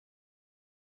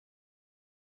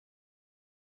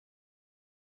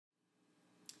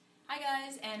Hi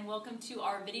guys, and welcome to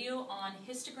our video on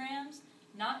histograms,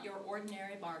 not your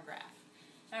ordinary bar graph.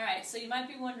 Alright, so you might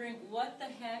be wondering what the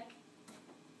heck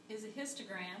is a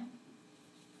histogram?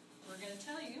 We're going to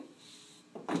tell you.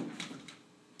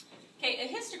 Okay, a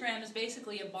histogram is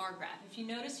basically a bar graph. If you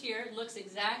notice here, it looks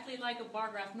exactly like a bar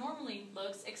graph normally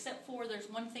looks, except for there's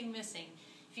one thing missing.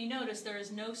 If you notice, there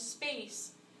is no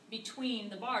space between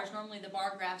the bars. Normally the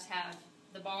bar graphs have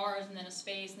the bars and then a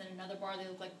space and then another bar. They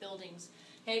look like buildings.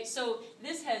 Okay, so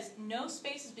this has no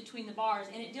spaces between the bars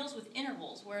and it deals with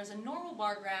intervals, whereas a normal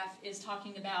bar graph is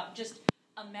talking about just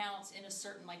amounts in a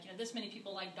certain, like, this many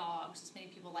people like dogs, this many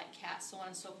people like cats, so on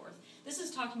and so forth. This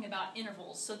is talking about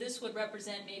intervals, so this would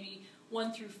represent maybe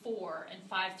 1 through 4 and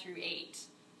 5 through 8.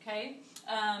 Okay,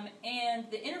 and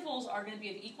the intervals are going to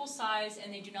be of equal size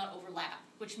and they do not overlap,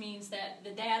 which means that the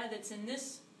data that's in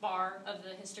this bar of the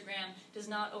histogram does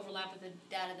not overlap with the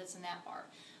data that's in that bar.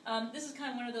 This is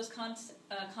kind of one of those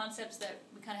concepts that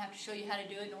we kind of have to show you how to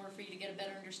do it in order for you to get a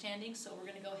better understanding, so we're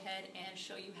going to go ahead and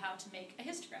show you how to make a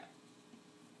histogram.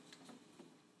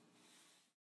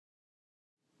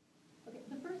 Okay,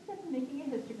 the first step in making a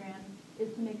histogram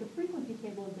is to make a frequency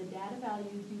table of the data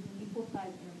values using equal size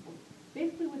intervals.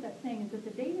 Basically what that's saying is that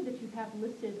the data that you have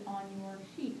listed on your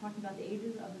sheet talking about the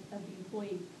ages of the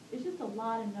employees is just a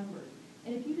lot of numbers.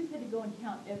 And if you just had to go and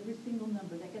count every single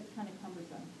number, that gets kind of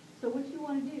cumbersome. So what you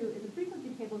want to do is a frequency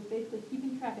table is basically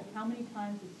keeping track of how many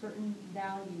times a certain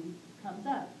value comes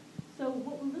up. So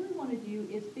what we really want to do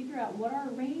is figure out what our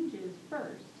range is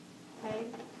first. Okay?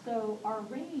 So our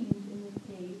range in this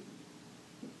case,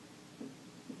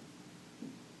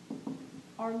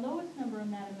 our lowest number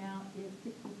in that amount is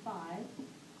 65,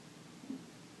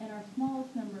 and our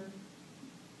smallest number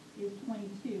is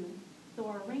 22. So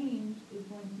our range is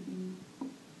going to be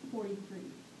 43.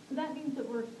 So that means that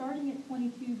we're starting at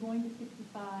 22, going to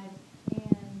 65,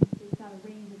 and it's got a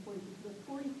range of 43. So there's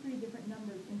 43 different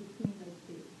numbers in between those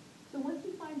two. So once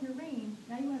you find your range,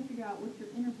 now you want to figure out what your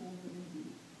intervals are going to be.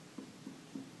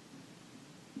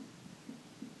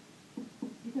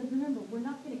 Because remember, we're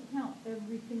not going to count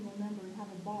every single number and have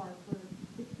a bar for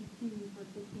 62, for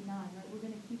 69, right? We're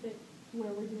going to keep it to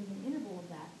where we're doing an interval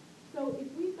of that. So if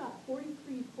we've got 43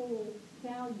 whole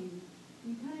values,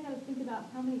 you kind of got to think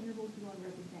about how many intervals you want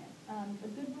to represent. A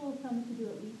good rule of thumb is to do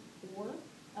at least 4,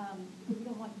 because we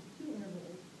don't want just 2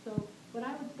 intervals. So what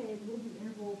I would say is we'll do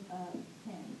intervals of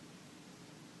 10.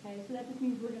 Okay, so that just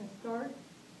means we're going to start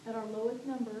at our lowest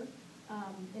number,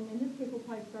 and in this case we'll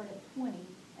probably start at 20,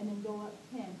 and then go up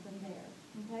 10 from there.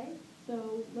 Okay,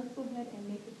 so let's go ahead and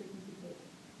make the frequency table.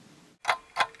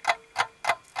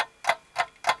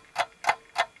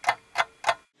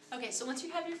 Okay, so once you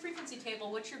have your frequency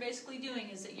table, what you're basically doing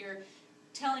is that you're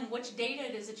telling which data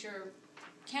it is that you're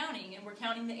counting, and we're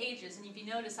counting the ages. And if you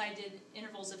notice, I did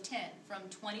intervals of 10. From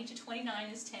 20 to 29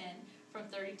 is 10, from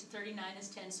 30 to 39 is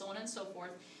 10, so on and so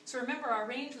forth. So remember, our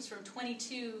range was from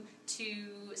 22 to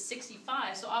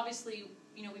 65, so obviously,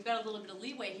 we've got a little bit of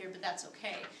leeway here, but that's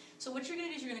okay. So what you're going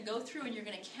to do is you're going to go through and you're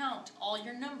going to count all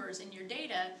your numbers in your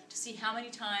data to see how many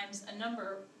times a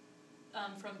number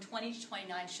from 20 to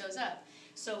 29 shows up.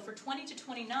 So for 20 to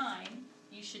 29,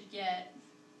 you should get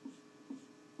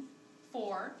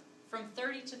 4. From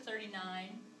 30 to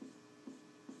 39,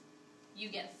 you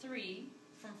get 3.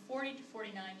 From 40 to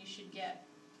 49, you should get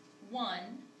 1.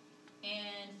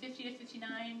 And 50 to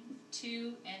 59,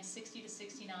 2. And 60 to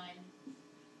 69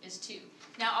 is 2.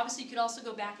 Now, obviously, you could also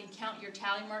go back and count your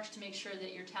tally marks to make sure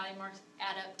that your tally marks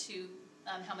add up to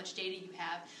how much data you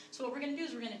have. So what we're going to do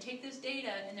is we're going to take this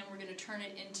data and then we're going to turn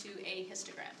it into a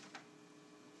histogram.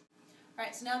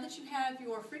 Alright, so now that you have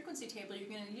your frequency table, you're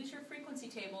going to use your frequency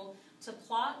table to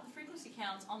plot the frequency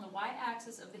counts on the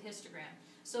y-axis of the histogram.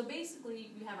 So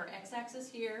basically, you have our x-axis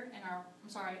here and our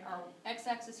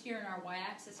x-axis here and our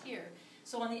y-axis here.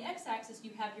 So on the x-axis,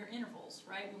 you have your intervals,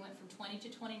 right? We went from 20 to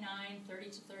 29, 30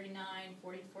 to 39,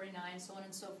 40 to 49, so on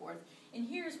and so forth. And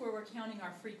here's where we're counting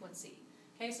our frequency.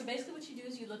 Okay, so basically what you do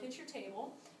is you look at your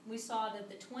table. We saw that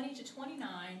the 20 to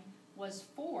 29 was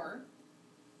 4.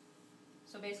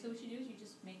 So basically what you do is you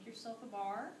just make yourself a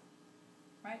bar,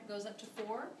 right? It goes up to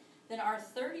 4. Then our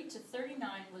 30 to 39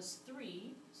 was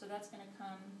 3, so that's going to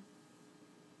come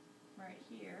right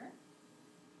here.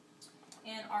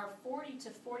 And our 40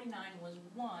 to 49 was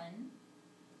 1,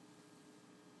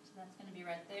 so that's going to be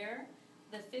right there.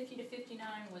 The 50 to 59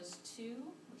 was 2,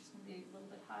 which is going to be a little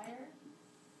bit higher.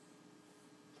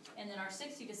 And then our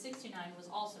 60 to 69 was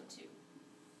also 2.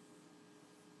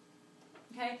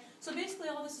 Okay, so basically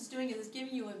all this is doing is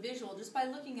giving you a visual. Just by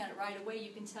looking at it right away,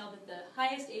 you can tell that the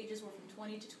highest ages were from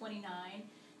 20 to 29,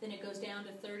 then it goes down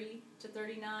to 30 to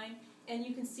 39, and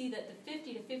you can see that the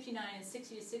 50 to 59 and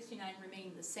 60 to 69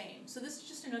 remain the same. So this is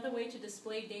just another way to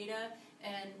display data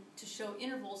and to show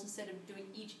intervals instead of doing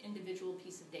each individual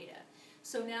piece of data.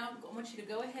 So now I want you to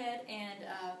go ahead and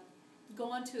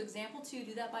go on to example 2,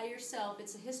 do that by yourself.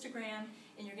 It's a histogram,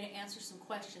 and you're going to answer some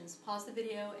questions. Pause the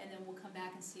video, and then we'll come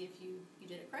back and see if you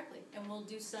did it correctly. And we'll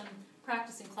do some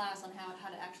practice in class on how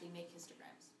to actually make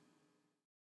histograms.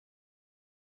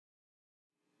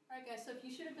 Alright guys, so if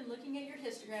you should have been looking at your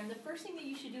histogram, the first thing that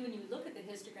you should do when you look at the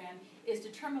histogram is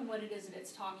determine what it is that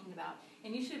it's talking about.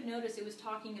 And you should have noticed it was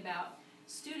talking about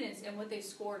students and what they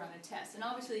scored on a test. And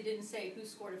obviously it didn't say who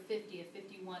scored a 50, a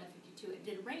 51, a 52. It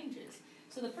did ranges.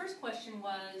 So the first question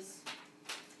was,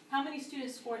 how many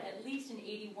students scored at least an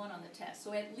 81 on the test?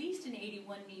 So at least an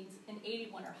 81 means an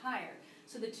 81 or higher.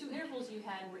 So the two intervals you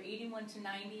had were 81 to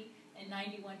 90 and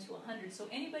 91 to 100. So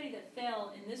anybody that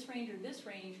fell in this range or this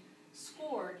range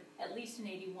scored at least an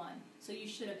 81. So you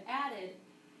should have added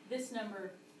this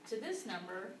number to this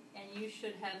number, and you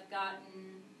should have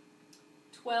gotten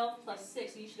 12 plus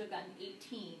 6, so you should have gotten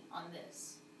 18 on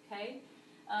this, okay?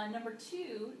 Number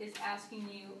 2 is asking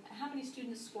you how many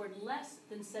students scored less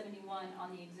than 71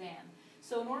 on the exam.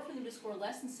 So in order for them to score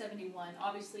less than 71,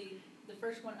 obviously the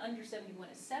first one under 71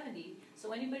 is 70,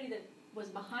 so anybody that was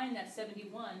behind that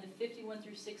 71, the 51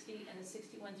 through 60 and the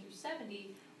 61 through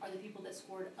 70 are the people that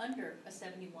scored under a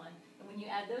 71. And when you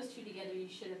add those two together, you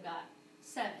should have got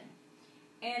 7.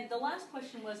 And the last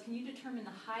question was, can you determine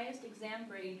the highest exam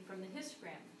grade from the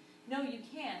histogram? No, you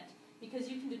can't, because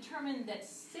you can determine that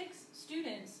 6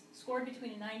 students scored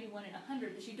between a 91 and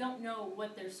 100, but you don't know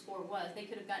what their score was. They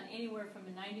could have gotten anywhere from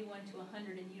a 91 to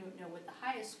 100, and you don't know what the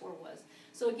highest score was.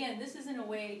 So again, this isn't a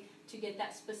way to get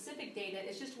that specific data.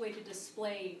 It's just a way to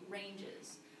display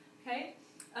ranges. Okay?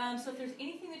 So if there's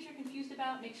anything that you're confused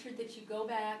about, make sure that you go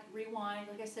back, rewind.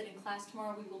 Like I said, in class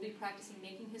tomorrow, we will be practicing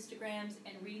making histograms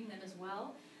and reading them as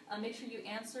well. Make sure you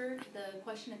answer the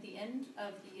question at the end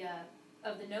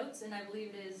of the notes, and I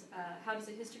believe it is, how does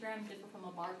a histogram differ from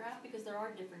a bar graph? Because there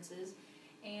are differences.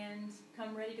 And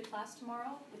come ready to class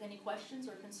tomorrow with any questions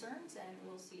or concerns, and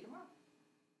we'll see you tomorrow.